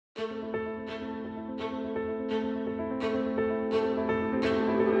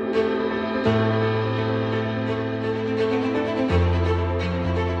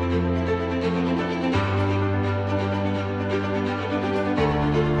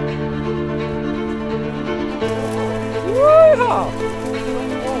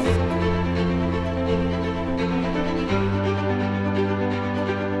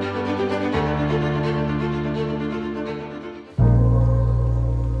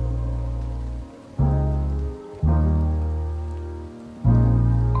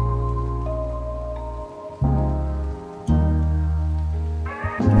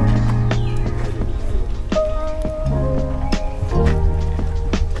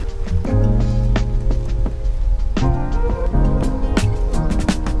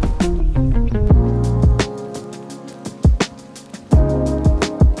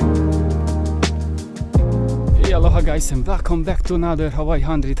guys, and welcome back to another Hawaii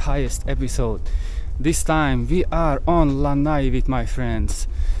 100 highest episode. This time we are on Lanai with my friends.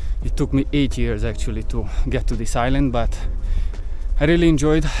 It took me 8 years actually to get to this island, but I really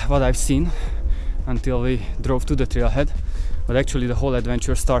enjoyed what I've seen until we drove to the trailhead. But actually the whole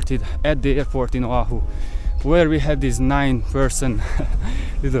adventure started at the airport in Oahu, where we had this 9-person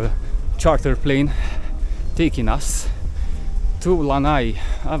little charter plane taking us to Lanai.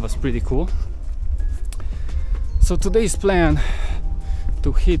 That was pretty cool. So today's plan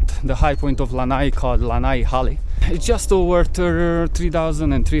to hit the high point of Lanai called Lanaihale. It's just over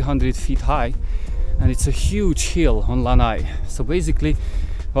 3,300 feet high, and it's a huge hill on Lanai. So basically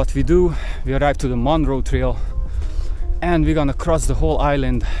what we do, we arrive to the Munro Trail and we're gonna cross the whole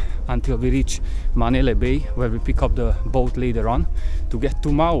island until we reach Lanaihale Bay, where we pick up the boat later on to get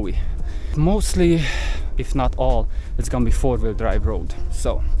to Maui. Mostly, if not all, it's gonna be 4-wheel drive road.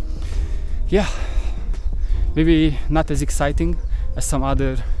 So yeah, maybe not as exciting as some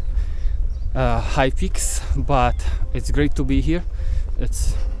other high peaks, but it's great to be here.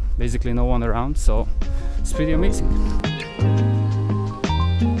 It's basically no one around, so it's pretty amazing.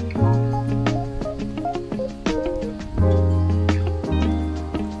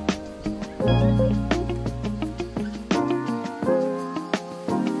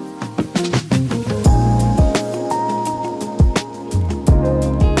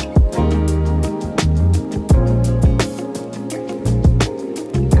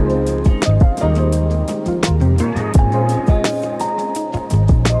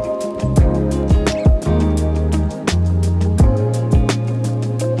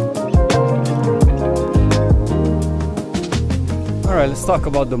 Let's talk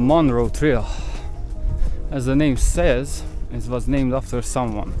about the Munro Trail. As the name says, it was named after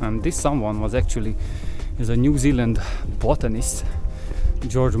someone, and this someone was actually a New Zealand botanist,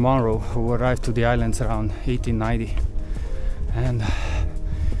 George Munro, who arrived to the islands around 1890, and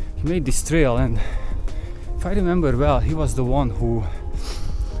he made this trail. And if I remember well, he was the one who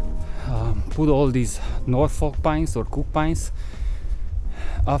put all these Norfolk pines or Cook pines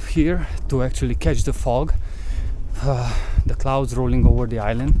up here to actually catch the fog, the clouds rolling over the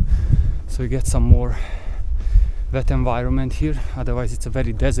island, so you get some more wet environment here. Otherwise it's a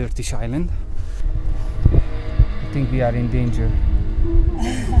very desertish island. I think we are in danger.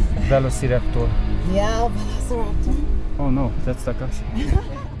 Velociraptor. Yeah, Velociraptor. Oh no, that's Takashi.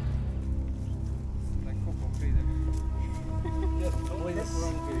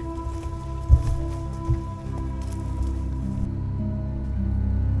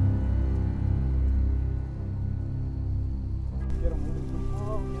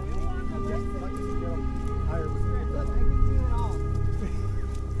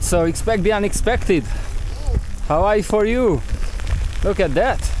 So expect the unexpected. Hawaii for you. Look at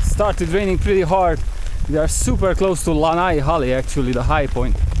that. Started raining pretty hard. We are super close to Lanaihale, actually the high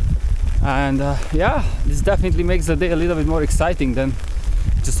point. And yeah, this definitely makes the day a little bit more exciting than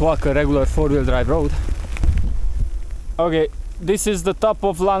just walk a regular 4-wheel drive road. Okay, this is the top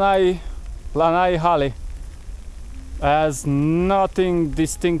of Lanaihale. Has nothing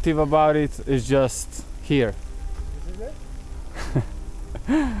distinctive about it. It's just here. This is it?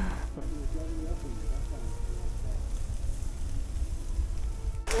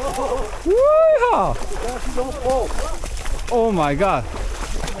 Woo-ha! Oh my god!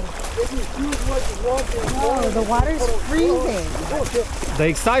 Oh, the water's freezing. The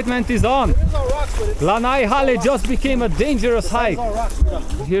excitement is on. Lanaihale just became a dangerous hike.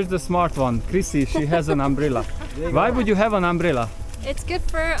 Here's the smart one, Chrissy. She has an umbrella. Why would you have an umbrella? It's good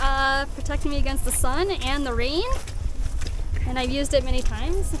for protecting me against the sun and the rain, and I've used it many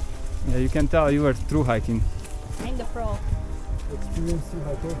times. Yeah, you can tell you were through hiking. I'm the pro. Experienced through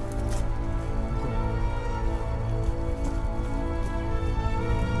hiker.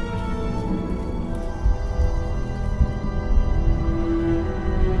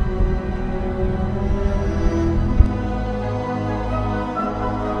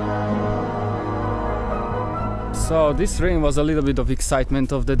 So this rain was a little bit of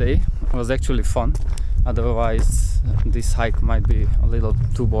excitement of the day. It was actually fun. Otherwise this hike might be a little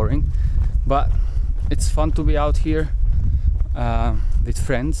too boring. But it's fun to be out here with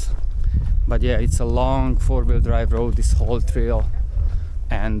friends. But yeah, it's a long 4-wheel drive road, this whole trail.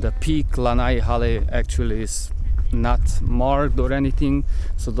 And the peak Lanaihale actually is not marked or anything,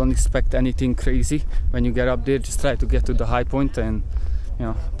 so don't expect anything crazy when you get up there. Just try to get to the high point and, you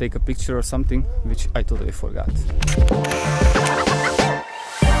know, take a picture or something, which I totally forgot.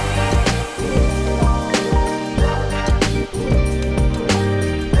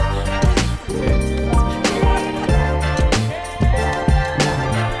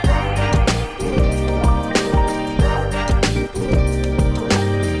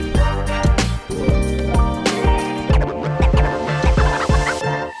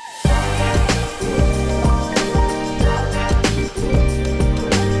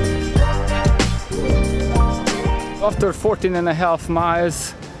 after 14.5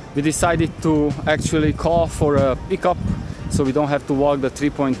 miles, we decided to actually call for a pickup so we don't have to walk the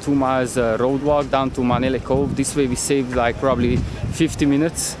 3.2 miles road walk down to Lanaihale Cove. This way we saved like probably 50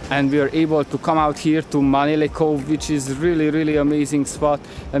 minutes and we are able to come out here to Lanaihale Cove, which is really amazing spot.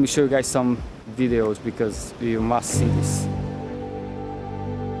 Let me show you guys some videos because you must see this.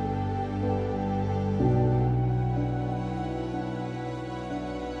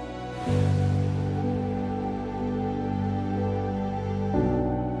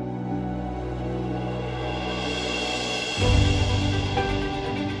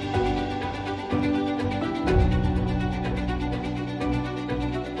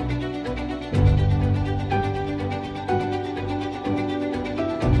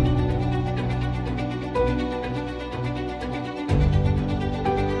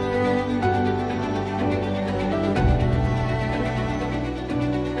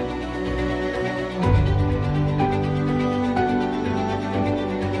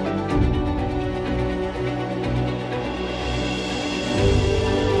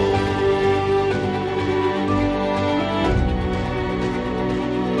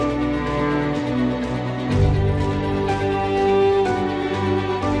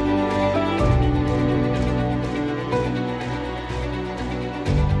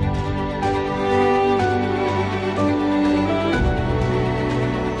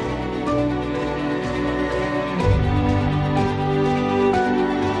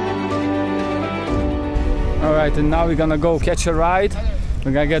 Alright, and now we're gonna go catch a ride.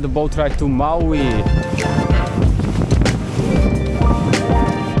 We're gonna get the boat ride to Maui.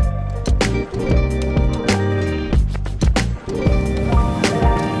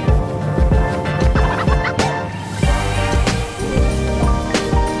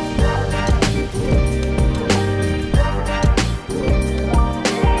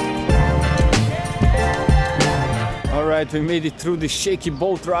 Alright, we made it through the shaky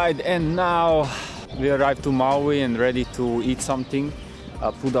boat ride and now we arrived to Maui and ready to eat something,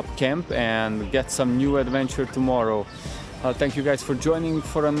 put up camp and get some new adventure tomorrow. Thank you guys for joining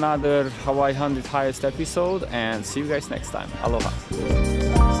for another Hawaii 100 Highest episode and see you guys next time. Aloha!